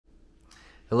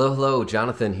Hello,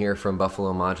 Jonathan here from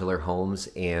Buffalo Modular Homes,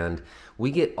 and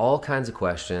we get all kinds of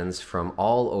questions from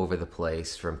all over the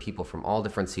place, from people from all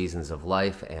different seasons of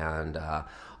life and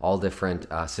all different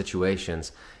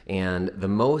situations. And the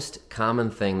most common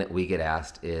thing that we get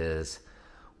asked is,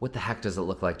 what the heck does it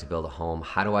look like to build a home?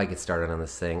 How do I get started on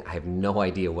this thing? I have no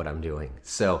idea what I'm doing.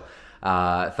 So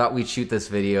thought we'd shoot this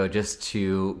video just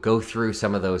to go through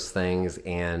some of those things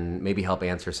and maybe help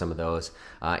answer some of those,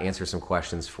 answer some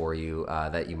questions for you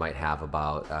that you might have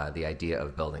about the idea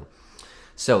of building.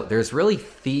 So there's really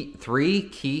three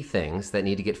key things that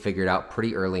need to get figured out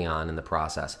pretty early on in the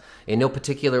process. In no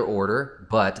particular order,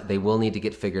 but they will need to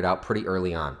get figured out pretty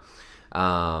early on.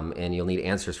 And you'll need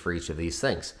answers for each of these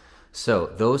things. So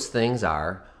those things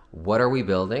are, what are we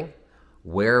building?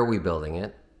 Where are we building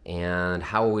it? And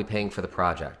how are we paying for the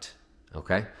project?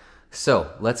 Okay,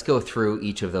 so let's go through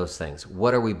each of those things.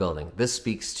 What are we building? This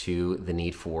speaks to the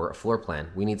need for a floor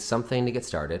plan. We need something to get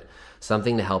started,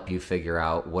 something to help you figure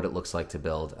out what it looks like to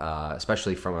build,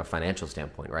 especially from a financial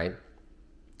standpoint, right?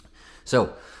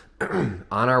 So on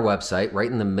our website, right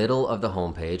in the middle of the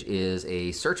homepage is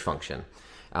a search function.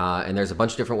 And there's a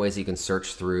bunch of different ways you can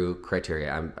search through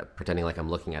criteria. I'm pretending like I'm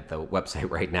looking at the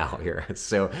website right now here.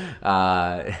 So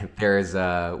there's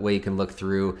a way you can look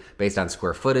through based on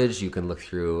square footage. You can look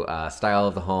through style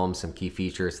of the home, some key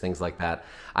features, things like that.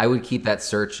 I would keep that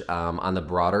search on the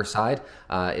broader side,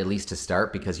 at least to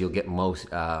start, because you'll get a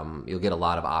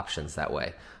lot of options that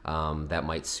way that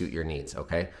might suit your needs.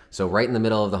 Okay, so right in the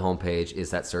middle of the homepage is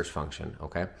that search function.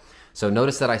 Okay, so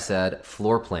notice that I said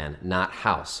floor plan, not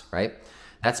house, right?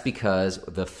 That's because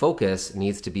the focus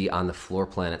needs to be on the floor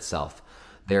plan itself.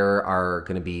 There are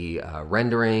going to be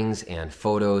renderings and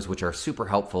photos, which are super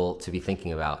helpful to be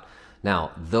thinking about.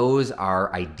 Now, those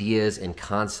are ideas and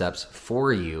concepts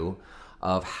for you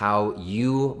of how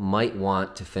you might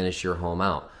want to finish your home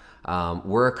out.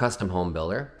 We're a custom home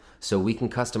builder, so we can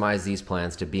customize these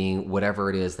plans to being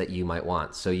whatever it is that you might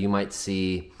want. So you might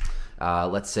see,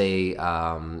 let's say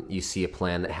you see a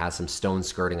plan that has some stone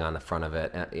skirting on the front of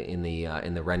it in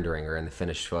the rendering or in the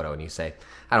finished photo, and you say,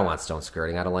 I don't want stone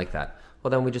skirting, I don't like that. Well,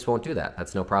 then we just won't do that.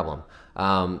 That's no problem.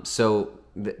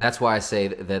 That's why I say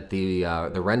that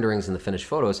the renderings and the finished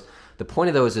photos, the point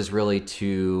of those is really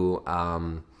to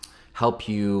help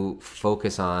you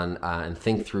focus on and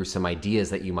think through some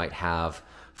ideas that you might have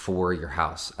for your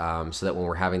house, so that when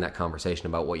we're having that conversation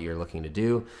about what you're looking to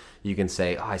do, you can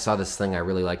say, oh, I saw this thing, I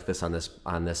really like this on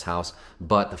this house,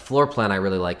 but the floor plan I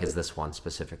really like is this one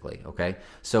specifically. Okay,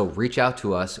 so reach out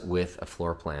to us with a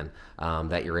floor plan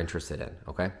that you're interested in.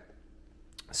 Okay,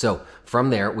 so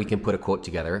from there we can put a quote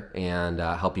together and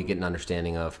help you get an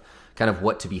understanding of kind of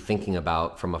what to be thinking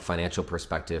about from a financial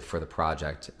perspective for the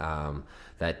project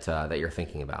that you're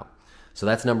thinking about. So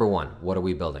that's number one. What are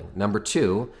we building? Number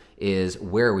two is,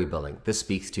 where are we building? This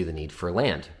speaks to the need for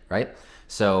land, right?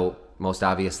 So most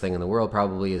obvious thing in the world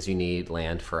probably is you need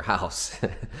land for a house.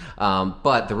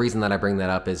 But the reason that I bring that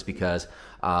up is because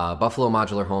Buffalo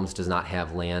Modular Homes does not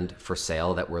have land for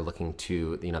sale that we're looking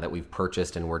to, that we've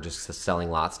purchased and we're just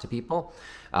selling lots to people.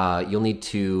 You'll need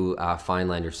to find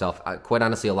land yourself. Quite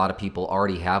honestly, a lot of people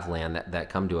already have land that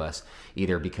come to us,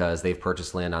 either because they've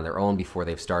purchased land on their own before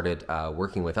they've started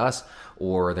working with us,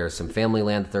 or there's some family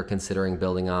land that they're considering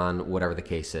building on, whatever the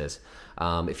case is.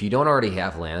 If you don't already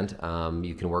have land,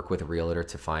 you can work with a realtor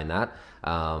to find that.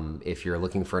 If you're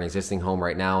looking for an existing home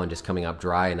right now and just coming up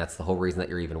dry, and that's the whole reason that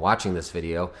you're even watching this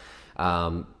video,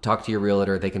 talk to your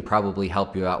realtor. They can probably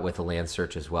help you out with a land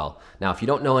search as well. Now, if you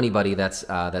don't know anybody that's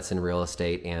in real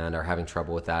estate and are having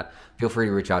trouble with that, feel free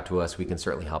to reach out to us. We can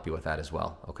certainly help you with that as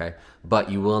well. Okay,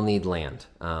 but you will need land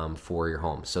for your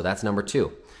home. So that's number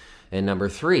two. And number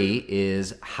three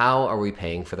is, how are we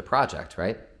paying for the project,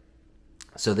 right?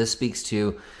 So this speaks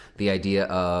to the idea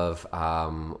of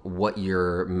what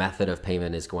your method of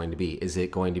payment is going to be. Is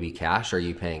it going to be cash? Are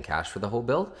you paying cash for the whole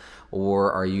build?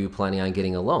 Or are you planning on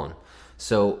getting a loan?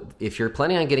 So if you're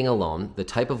planning on getting a loan, the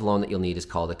type of loan that you'll need is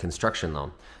called a construction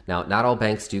loan. Now, not all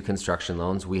banks do construction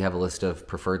loans. We have a list of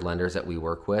preferred lenders that we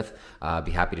work with.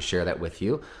 Be happy to share that with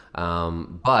you.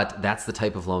 But that's the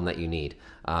type of loan that you need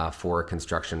for a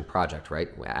construction project, right?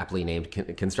 Aptly named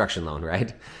construction loan,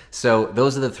 right? So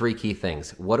those are the three key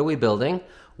things. What are we building?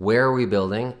 Where are we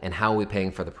building? And how are we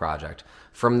paying for the project?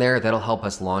 From there, that'll help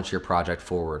us launch your project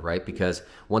forward, right? Because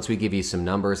once we give you some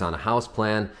numbers on a house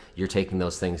plan, you're taking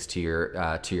those things to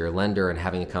your lender and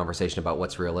having a conversation about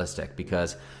what's realistic,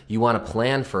 because you want a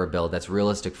plan for a build that's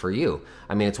realistic for you.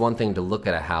 I mean, it's one thing to look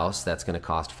at a house that's going to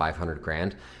cost 500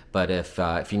 grand, but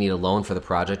if you need a loan for the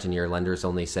project and your lender's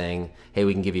only saying, hey,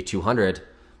 we can give you 200,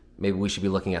 maybe we should be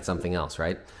looking at something else,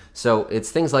 right? So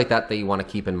it's things like that that you want to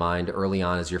keep in mind early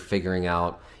on as you're figuring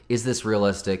out, is this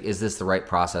realistic? Is this the right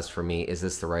process for me? Is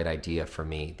this the right idea for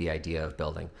me, the idea of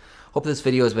building? Hope this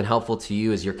video has been helpful to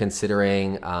you as you're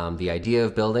considering the idea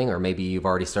of building, or maybe you've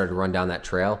already started to run down that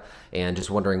trail and just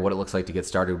wondering what it looks like to get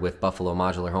started with Buffalo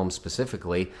Modular Homes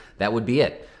specifically. That would be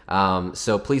it.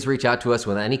 So please reach out to us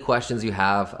with any questions you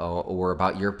have or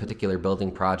about your particular building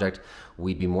project.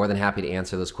 We'd be more than happy to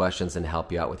answer those questions and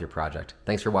help you out with your project.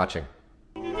 Thanks for watching.